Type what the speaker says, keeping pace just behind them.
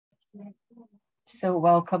So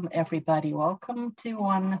welcome everybody. Welcome to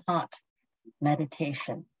One Heart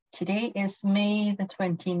Meditation. Today is May the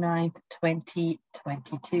 29th,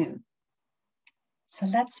 2022. So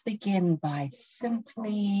let's begin by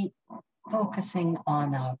simply focusing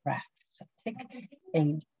on our breath. So take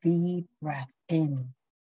a deep breath in.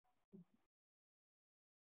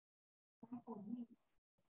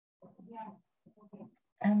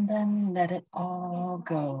 And then let it all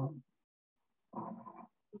go.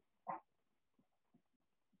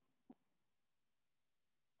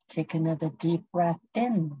 Take another deep breath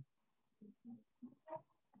in.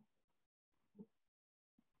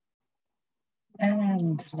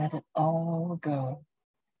 And let it all go.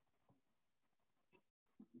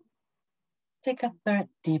 Take a third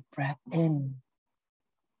deep breath in.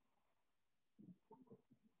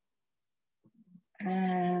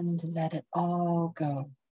 And let it all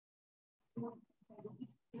go.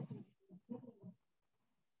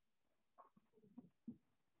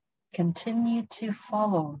 Continue to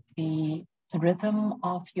follow the rhythm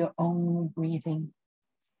of your own breathing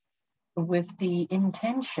with the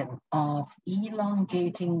intention of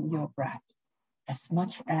elongating your breath as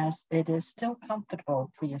much as it is still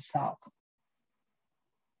comfortable for yourself.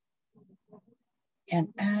 And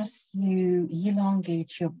as you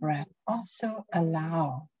elongate your breath, also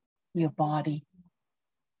allow your body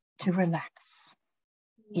to relax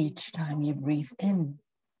each time you breathe in.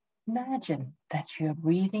 Imagine that you're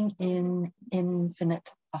breathing in infinite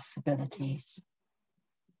possibilities.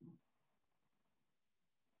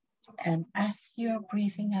 And as you're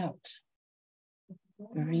breathing out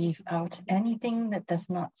anything that does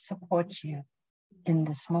not support you in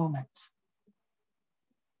this moment.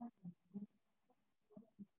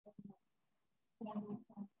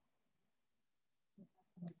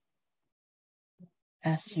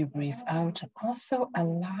 As you breathe out, also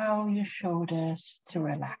allow your shoulders to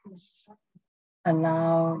relax.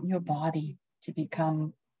 Allow your body to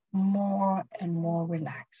become more and more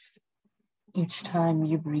relaxed each time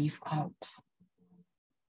you breathe out.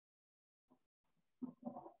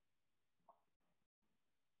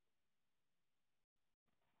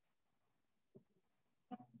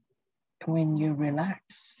 When you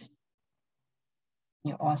relax,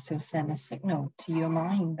 you also send a signal to your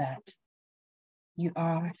mind that you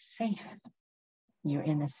are safe. You're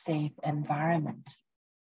in a safe environment.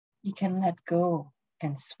 You can let go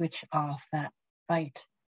and switch off that fight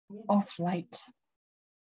or flight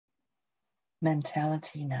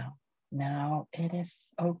mentality now. Now it is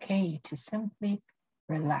okay to simply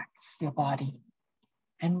relax your body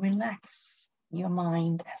and relax your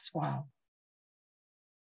mind as well.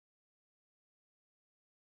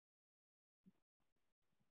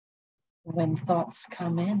 When thoughts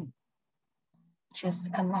come in, just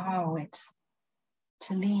allow it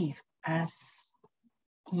to leave as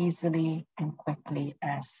easily and quickly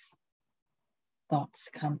as thoughts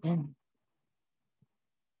come in.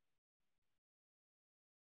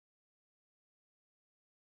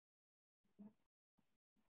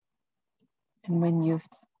 And when you're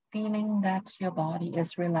feeling that your body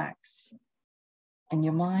is relaxed and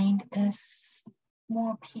your mind is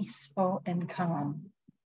more peaceful and calm,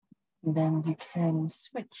 then you can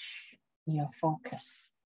switch your focus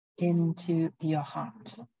into your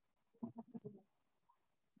heart.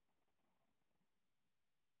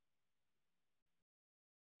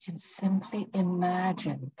 And simply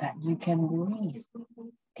imagine that you can breathe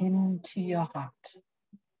into your heart,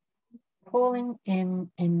 pulling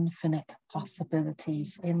in infinite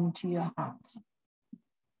possibilities into your heart.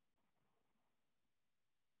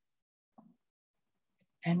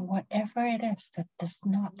 And whatever it is that does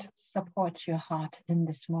not support your heart in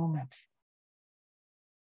this moment,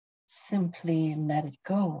 simply let it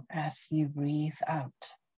go as you breathe out.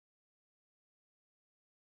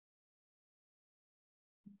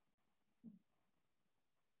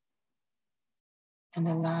 And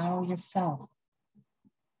allow yourself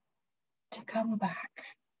to come back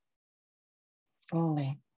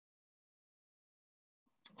fully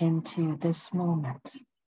into this moment,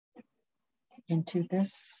 into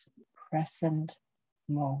this present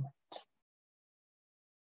moment.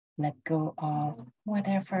 Let go of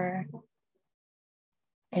whatever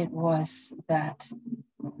it was that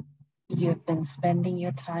you've been spending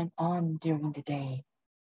your time on during the day.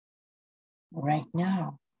 Right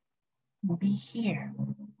now, be here.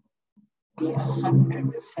 Be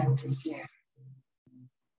 100% here.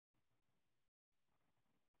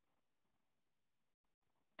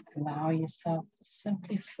 Allow yourself to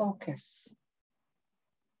simply focus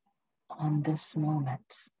on this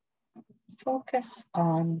moment. Focus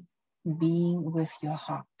on being with your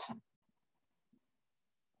heart.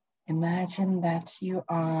 Imagine that you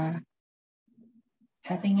are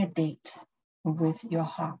having a date with your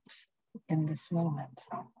heart in this moment.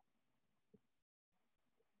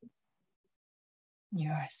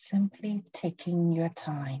 You are simply taking your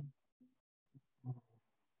time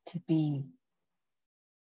to be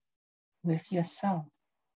with yourself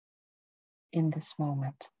in this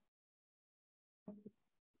moment.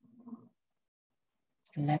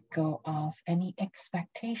 Let go of any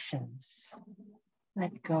expectations.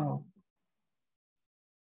 Let go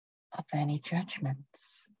of any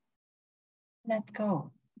judgments. Let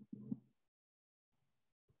go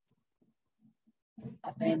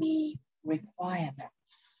of any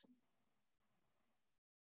requirements.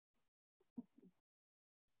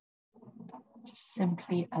 Just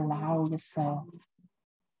simply allow yourself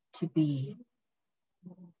to be.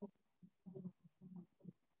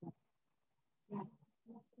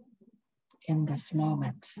 In this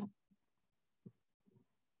moment,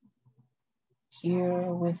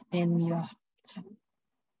 here within your heart.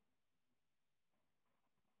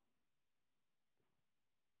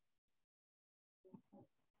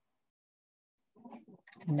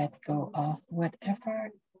 Let go of whatever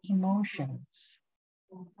emotions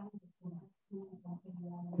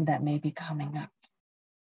that may be coming up.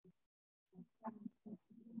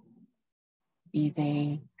 Be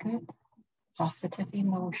they good, positive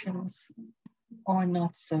emotions, or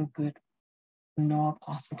not so good, nor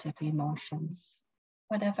positive emotions.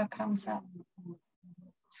 Whatever comes up,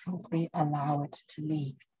 simply allow it to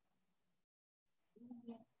leave.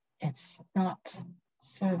 It's not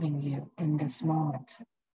serving you in this moment.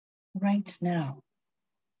 Right now,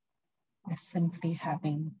 you're simply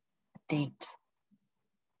having a date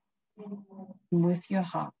with your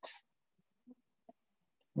heart,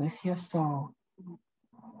 with your soul,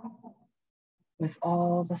 with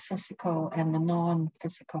all the physical and the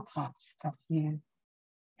non-physical parts of you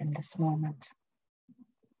in this moment.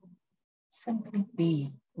 Simply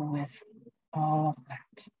be with all of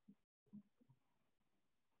that.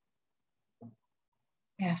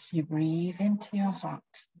 As you breathe into your heart,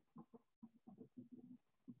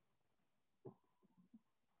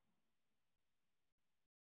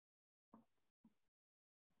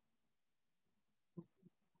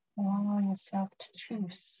 allow yourself to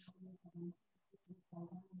choose.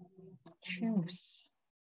 Choose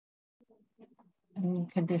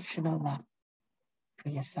unconditional love for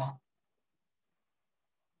yourself.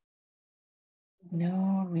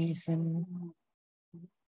 No reason,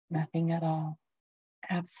 nothing at all.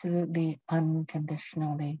 Absolutely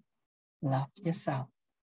unconditionally love yourself.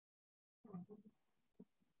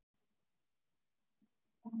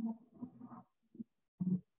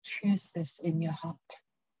 Choose this in your heart.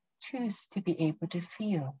 Choose to be able to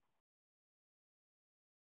feel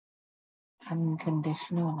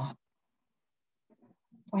unconditional love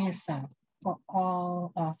for yourself, for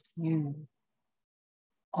all of you,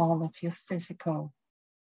 all of your physical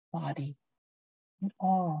body, and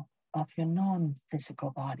all of your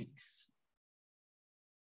non-physical bodies.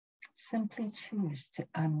 Simply choose to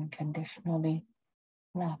unconditionally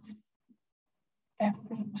love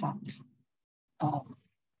every part of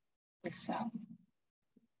yourself.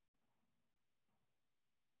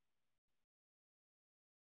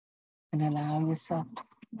 And allow yourself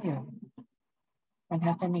to feel and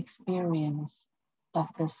have an experience of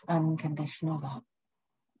this unconditional love.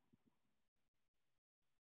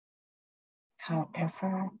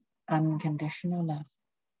 However unconditional love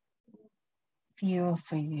feels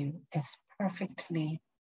for you is perfectly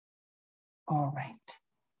all right.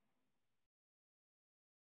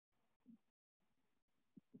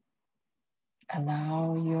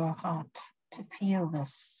 Allow your heart to feel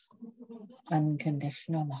this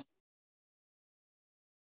unconditional love.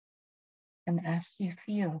 And as you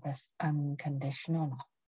feel this unconditional love,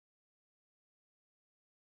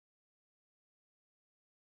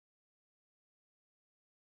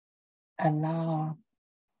 allow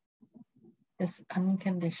this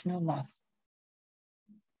unconditional love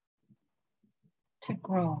to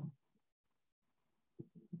grow.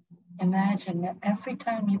 Imagine that every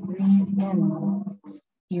time you breathe in,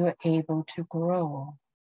 you are able to grow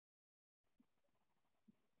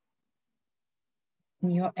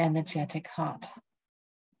in your energetic heart.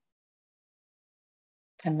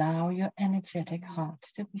 Allow your energetic heart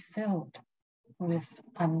to be filled with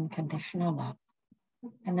unconditional love,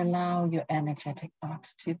 and allow your energetic heart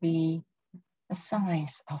to be the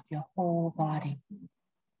size of your whole body.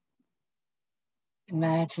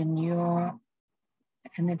 Imagine your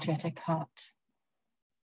energetic heart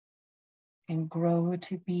can grow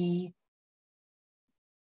to be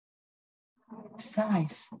the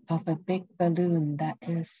size of a big balloon that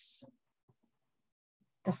is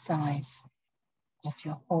the size of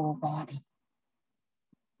your whole body.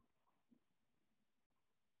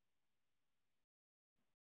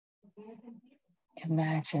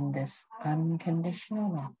 Imagine this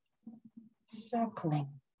unconditional love circling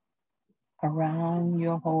around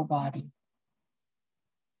your whole body.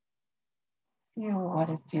 Feel what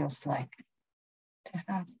it feels like to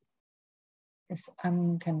have this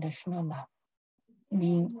unconditional love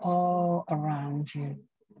being all around you,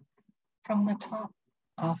 from the top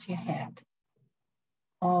of your head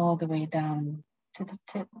all the way down to the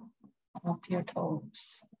tip of your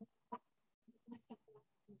toes.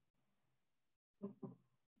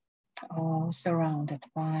 All surrounded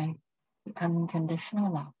by the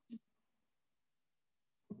unconditional love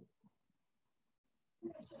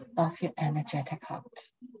of your energetic heart.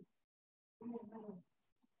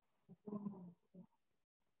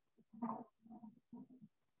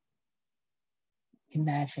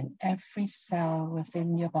 Imagine every cell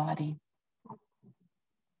within your body,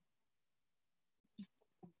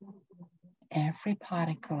 every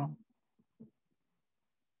particle,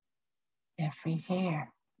 every hair,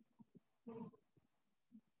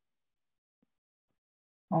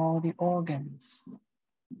 all the organs,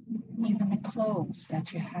 even the clothes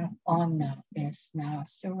that you have on now is now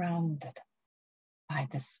surrounded by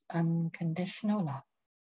this unconditional love.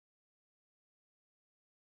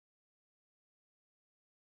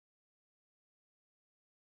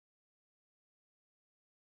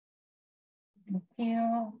 And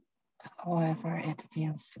feel however it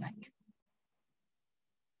feels like.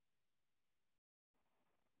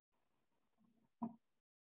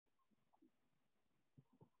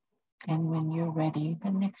 And when you're ready,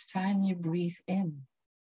 the next time you breathe in,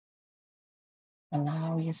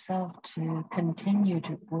 allow yourself to continue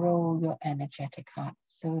to grow your energetic heart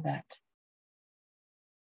so that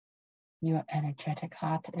your energetic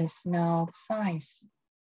heart is now the size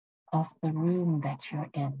of the room that you're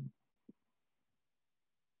in.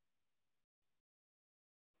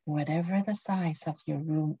 Whatever the size of your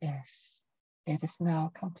room is, it is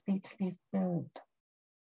now completely filled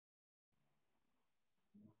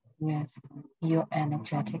with your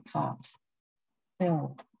energetic heart,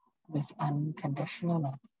 filled with unconditional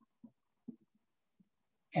love.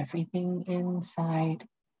 Everything inside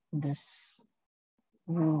this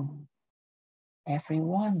room,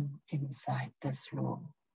 everyone inside this room,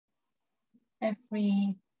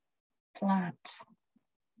 every plant,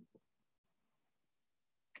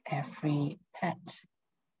 every pet,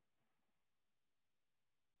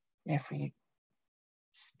 every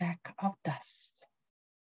speck of dust,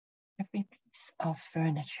 every piece of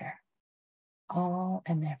furniture, all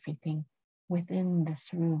and everything within this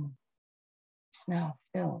room is now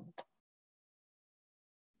filled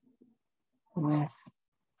with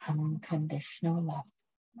unconditional love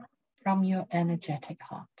from your energetic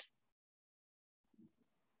heart.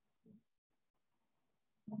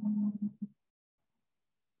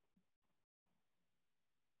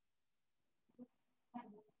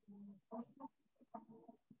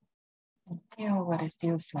 And feel what it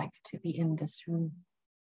feels like to be in this room.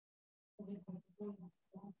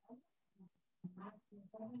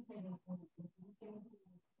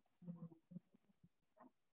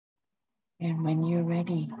 And when you're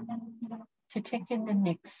ready to take in the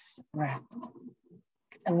next breath,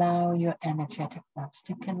 allow your energetic thoughts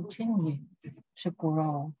to continue to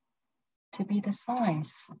grow, to be the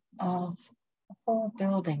size of the whole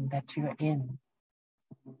building that you're in.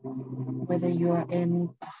 Whether you're in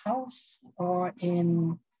a house or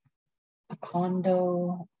in a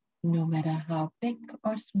condo, no matter how big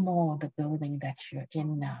or small the building that you're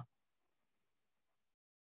in now,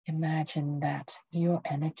 imagine that your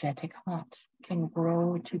energetic heart can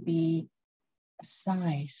grow to be a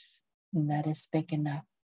size that is big enough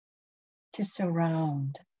to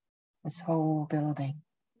surround this whole building.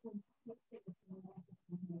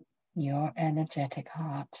 Your energetic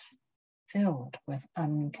heart filled with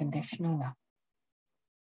unconditional love.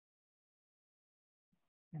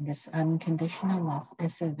 And this unconditional love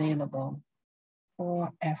is available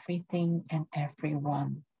for everything and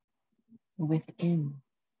everyone within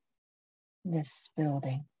this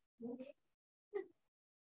building.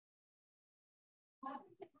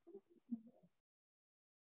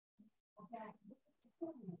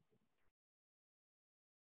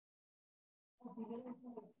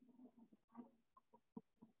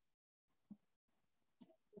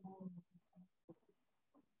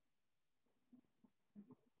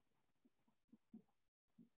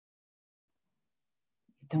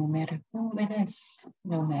 No matter who it is,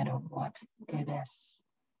 no matter what it is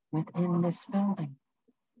within this building,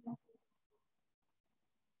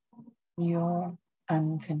 your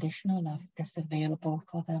unconditional love is available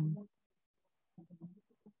for them.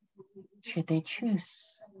 Should they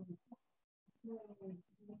choose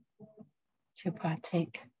to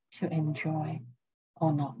partake, to enjoy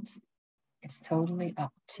or not, it's totally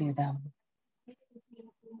up to them.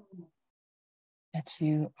 That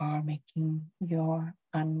you are making your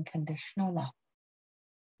unconditional love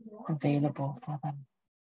available for them.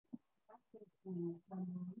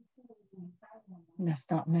 It does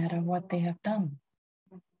not matter what they have done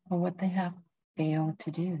or what they have failed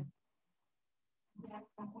to do.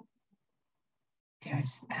 There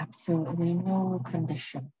is absolutely no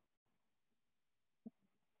condition.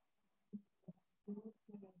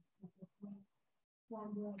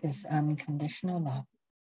 This unconditional love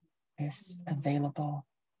is available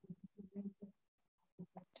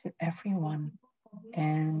to everyone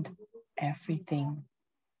and everything,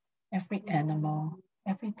 every animal,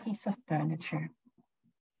 every piece of furniture,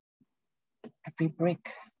 every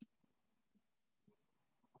brick,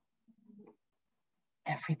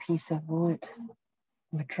 every piece of wood,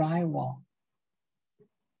 the drywall,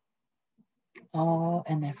 all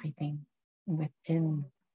and everything within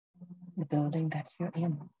the building that you're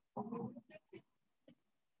in.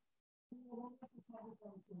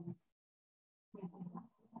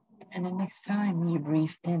 And the next time you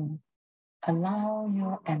breathe in, allow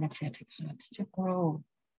your energetic heart to grow,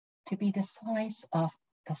 to be the size of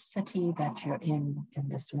the city that you're in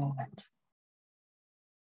this moment.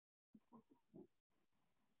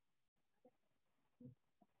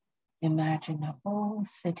 Imagine the whole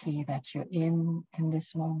city that you're in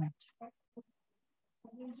this moment.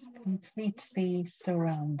 It's completely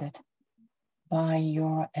surrounded by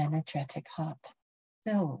your energetic heart,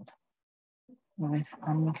 filled with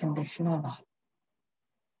unconditional love.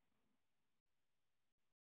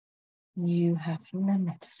 You have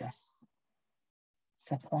limitless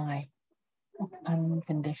supply of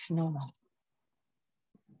unconditional love.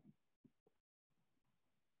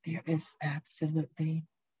 There is absolutely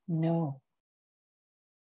no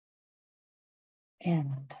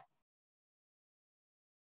end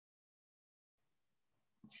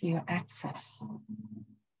to your access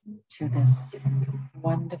to this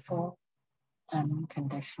wonderful,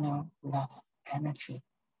 unconditional love energy.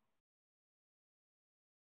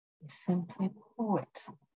 You simply pour it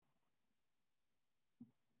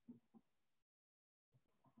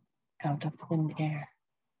out of thin air.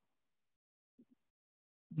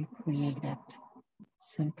 You create it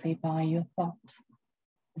simply by your thought.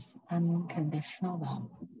 This unconditional love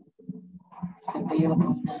is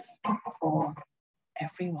available now for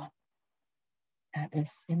everyone that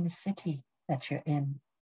is in the city that you're in.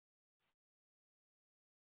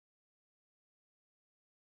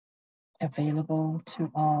 Available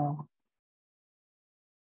to all.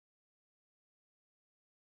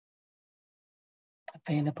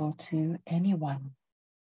 Available to anyone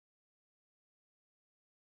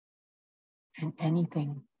and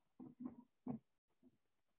anything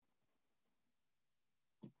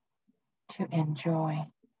to enjoy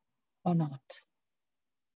or not.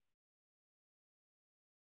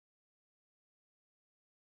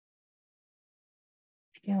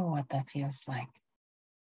 Feel what that feels like.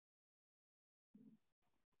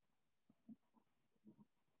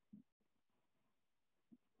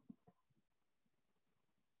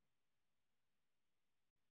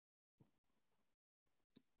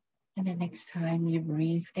 And the next time you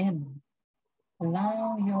breathe in,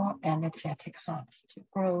 allow your energetic heart to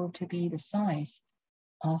grow to be the size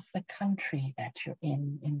of the country that you're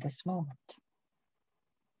in this moment.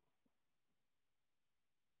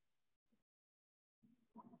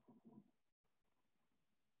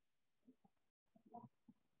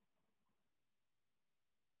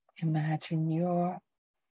 Imagine your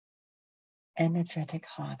energetic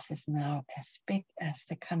heart is now as big as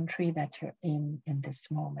the country that you're in this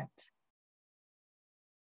moment.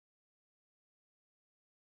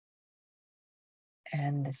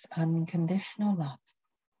 And this unconditional love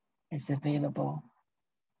is available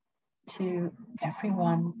to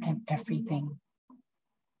everyone and everything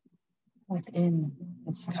within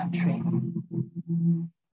this country.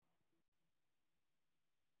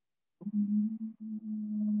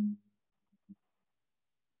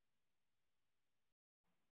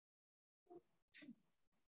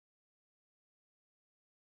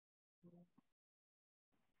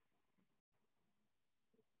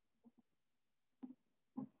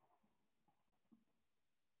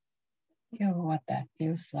 Feel what that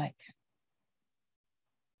feels like.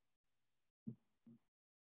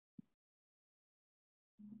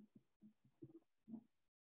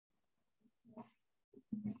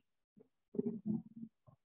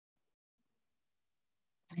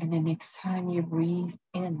 And And the next time you breathe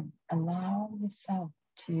in, allow yourself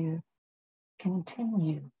to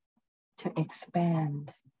continue to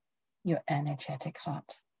expand your energetic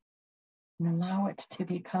heart and allow it to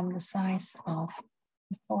become the size of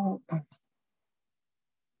the whole earth.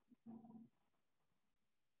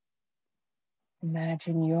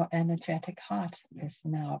 Imagine your energetic heart is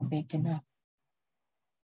now big enough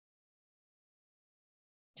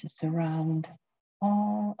to surround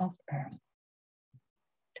all of Earth,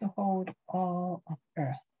 to hold all of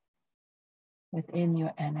Earth within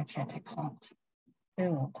your energetic heart,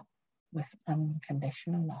 filled with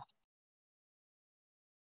unconditional love.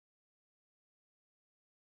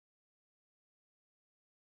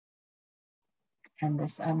 And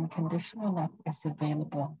this unconditional love is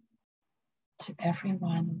available to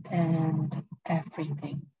everyone and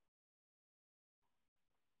everything.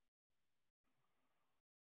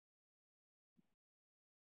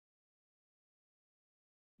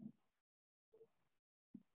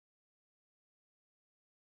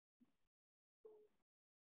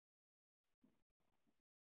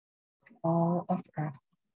 All of Earth,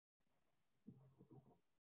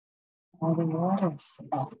 all the waters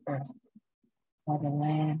of Earth, all the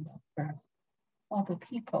land of Earth, all the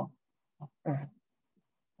people of Earth,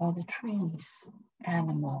 all the trees,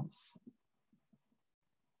 animals,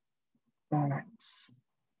 birds,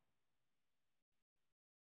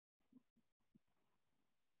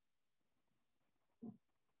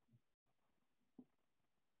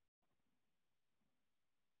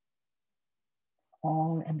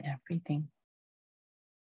 all and everything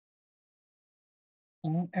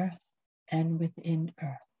on Earth and within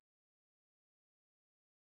Earth.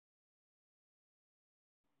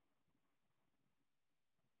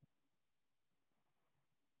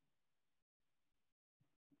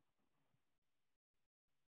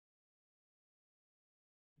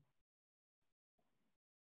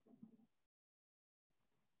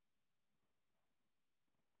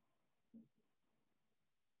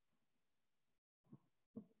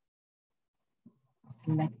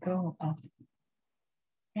 Let go of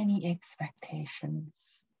any expectations,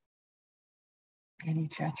 any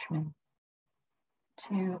judgment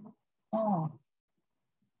to all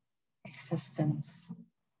existence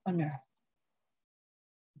on Earth.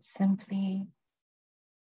 Simply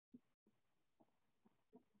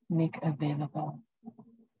make available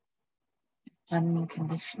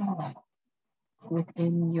unconditional love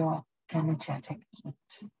within your energetic heart.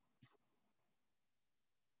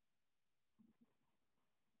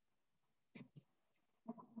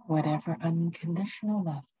 Whatever unconditional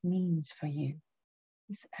love means for you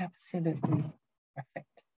is absolutely perfect.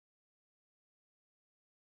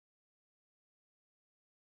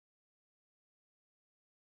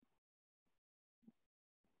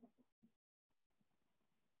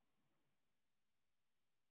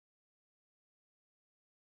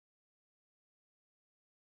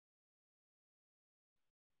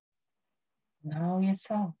 Allow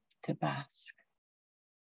yourself to bask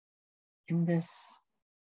in this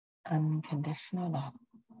unconditional love.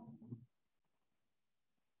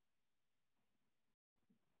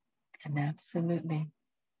 And absolutely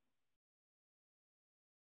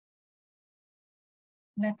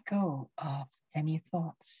let go of any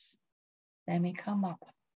thoughts that may come up.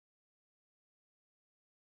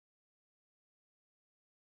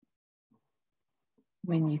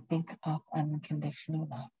 When you think of unconditional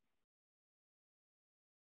love.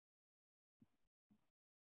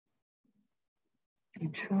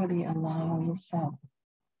 And truly allow yourself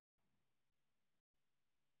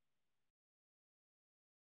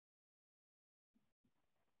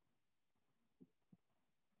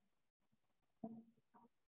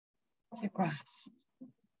to grasp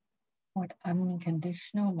what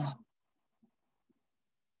unconditional love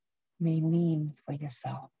may mean for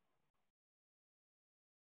yourself.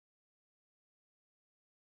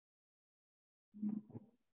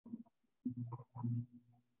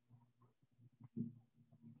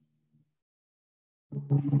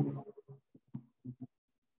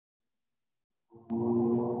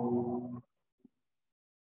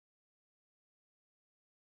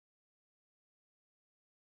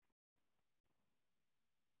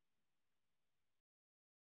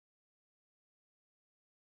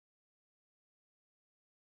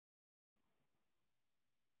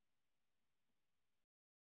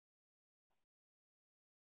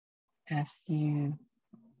 As you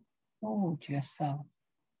hold yourself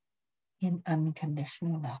in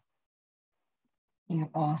unconditional love, you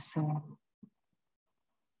also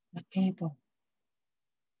are able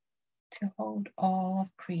to hold all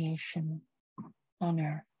of creation on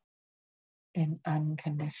earth in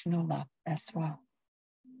unconditional love as well.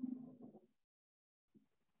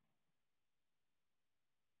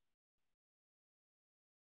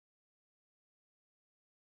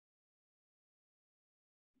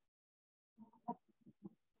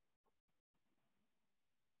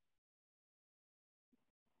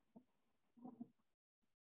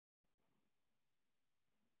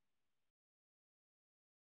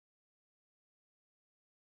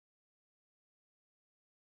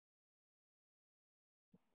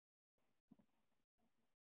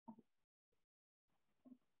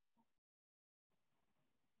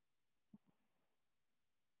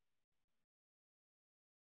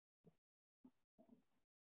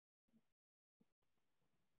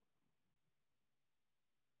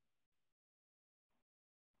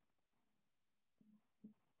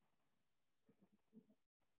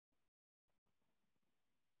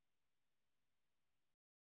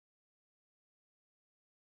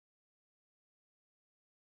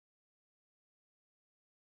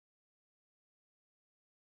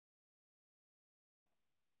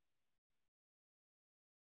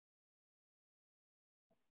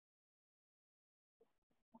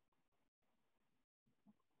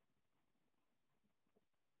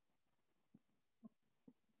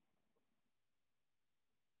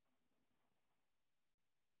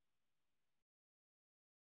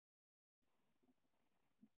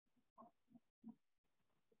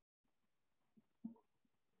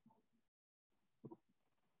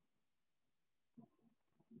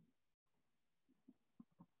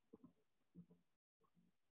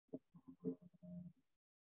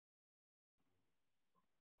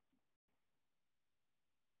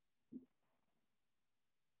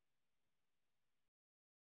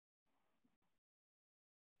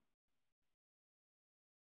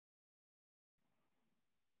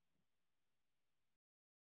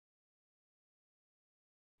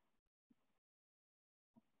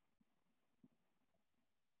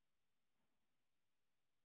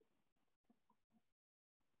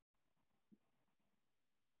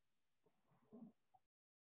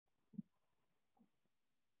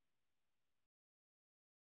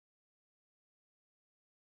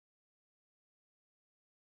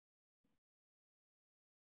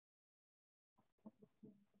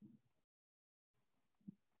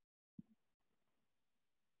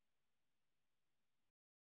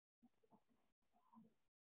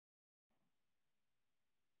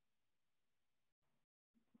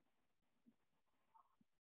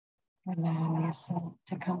 Allow yourself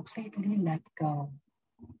to completely let go.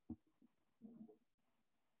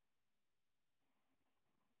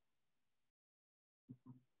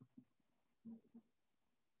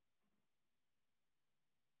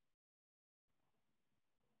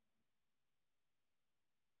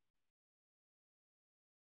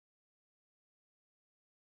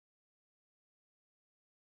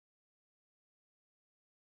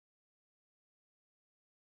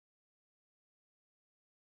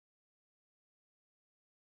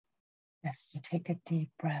 As you take a deep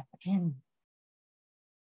breath in,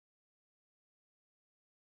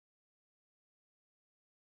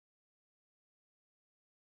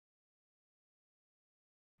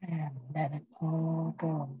 and let it all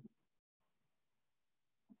go.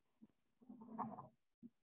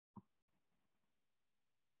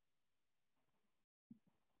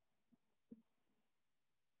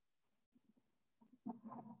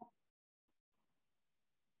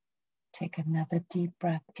 Take another deep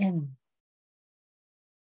breath in.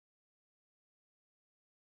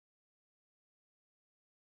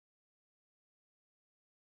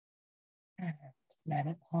 And let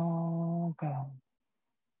it all go.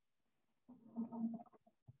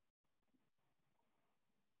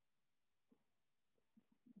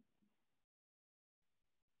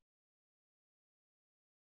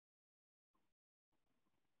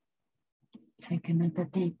 Take another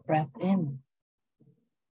deep breath in.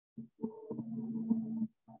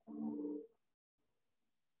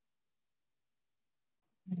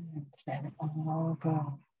 And let it all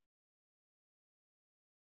go.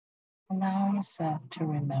 Allow yourself to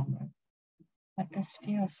remember what this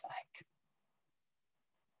feels like.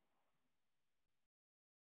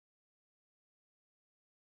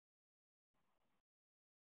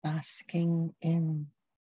 Basking in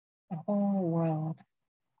a whole world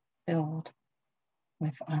filled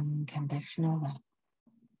with unconditional love.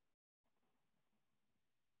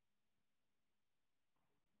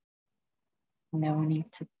 No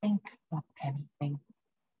need to think of anything.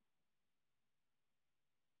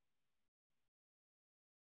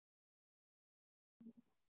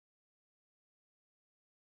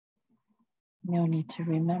 No need to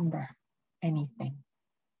remember anything.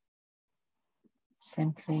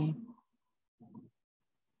 Simply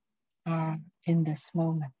are in this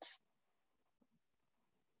moment.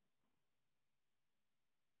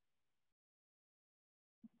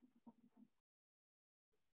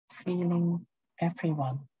 Feeling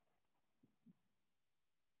everyone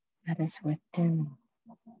that is within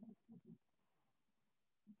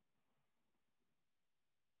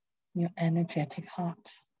your energetic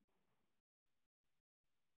heart,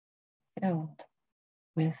 filled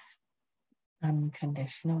with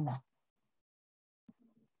unconditional love.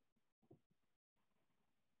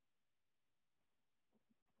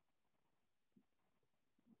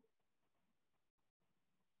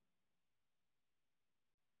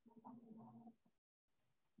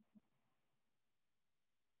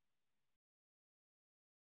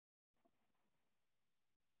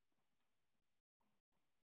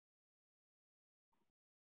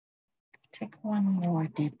 Take one more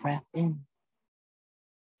deep breath in.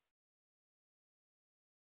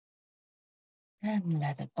 And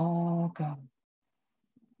let it all go.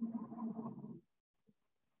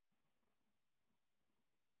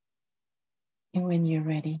 And when you're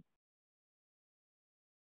ready,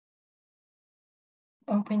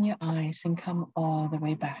 open your eyes and come all the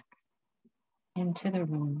way back into the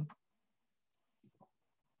room,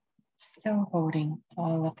 still holding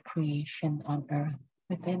all of creation on earth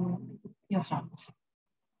within your heart,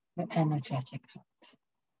 your energetic heart.